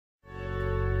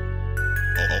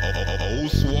Oh,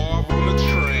 Suave on the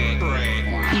track.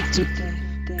 BeatIIDef.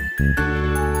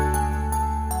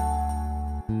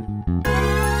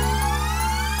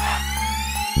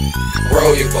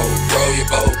 Roll your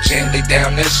boat gently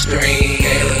down the stream.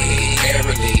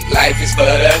 Merrily, life is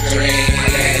but a dream.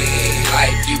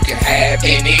 Life, you can have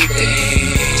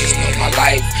anything. Just know my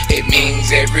life, it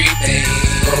means everything.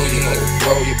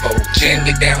 Roll your boat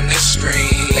gently down the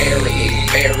stream.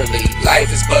 Merrily,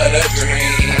 life is but a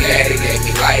dream. Daddy gave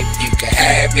me life, you can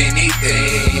have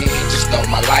anything. Just know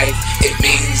my life, it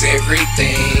means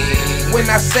everything. When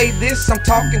I say this, I'm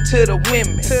talking to the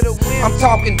women. I'm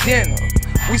talking dinner.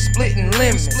 We splitting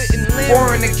lemons.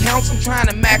 Foreign accounts, I'm trying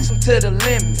to max them to the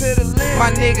limit.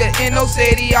 My nigga N.O.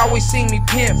 said he always seen me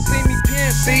pimp.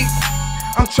 See,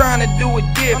 I'm trying to do it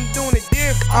diff.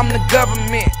 I'm the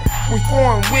government. We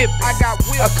foreign whip. I got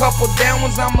whip. A couple down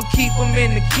ones, I'ma keep them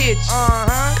in the kitchen.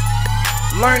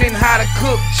 Learning how to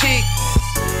cook chick.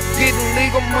 Getting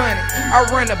legal money. I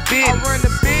run a business.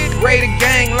 Raid a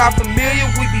gang, La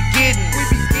Familia, we be getting.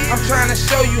 I'm trying to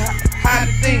show you how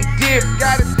to think different.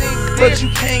 But you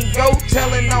can't go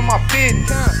telling all my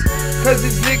business. Cause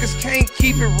these niggas can't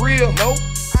keep it real. Nope.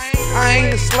 I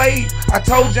ain't a slave. I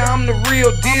told you I'm the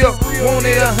real deal.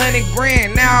 Wanted 100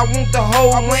 grand, now I want the whole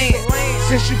land.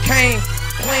 Since you came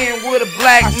playing with a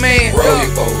black man.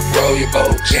 Roll your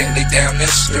boat gently down the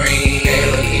stream.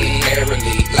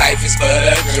 Merrily, life is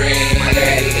but a dream.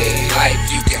 Life,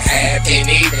 you can have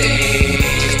anything.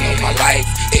 Just know my life,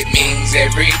 it means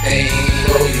everything.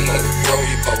 Roll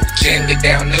your boat gently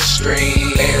down the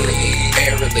stream.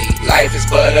 Merrily, life is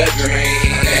but a dream.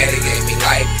 Daddy gave me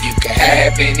life, you can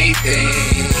have anything.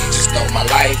 Just know my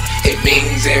life, it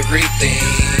means everything.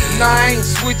 Nah, I ain't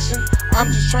switching,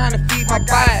 I'm just trying to feed my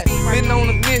body. Been on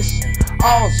a mission,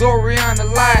 all Zoriana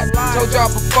live. Told y'all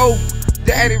before,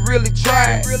 daddy really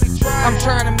tried. I'm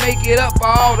trying to make it up for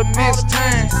all the missed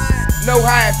time. Know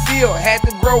how it feel, had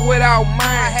to grow without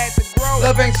mine.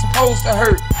 Love ain't supposed to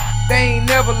hurt, they ain't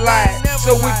never lied.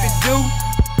 So if it do,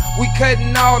 we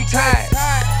cutting all ties.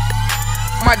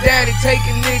 My daddy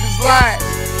taking niggas' lives,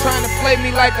 trying to play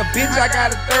me like a bitch, I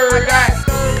got a third eye.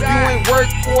 You ain't work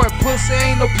for it, pussy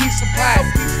ain't no piece of pie.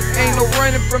 Ain't no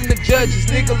running from the judges,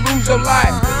 nigga, lose your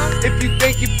life. If you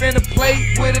think you finna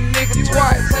play with a nigga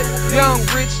twice. Young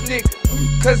rich nigga,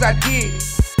 cause I did it.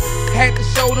 Had to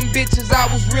show them bitches I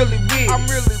was really with.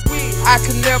 I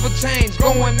could never change,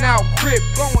 going out crip.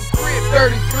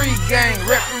 33 gang,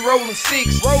 reppin' rollin'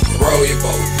 6. Roll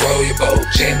your boat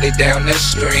gently down the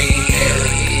stream.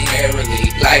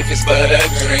 Merrily, life is but a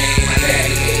dream.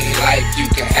 Life, you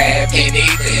can have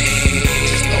anything.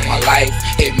 Just know my life,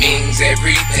 it means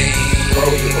everything.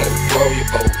 Roll your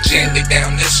boat gently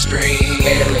down the stream.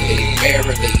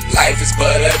 Merrily, life is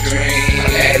but a dream.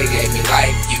 Daddy gave me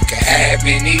life, you can have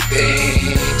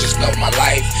anything. Just know my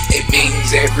life, it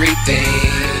means everything.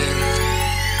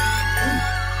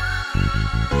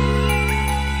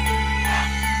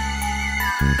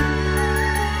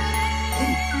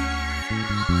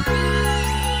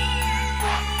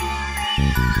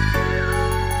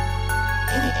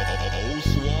 Oh,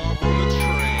 Suave on the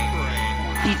track.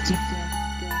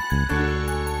 BeatIIDef.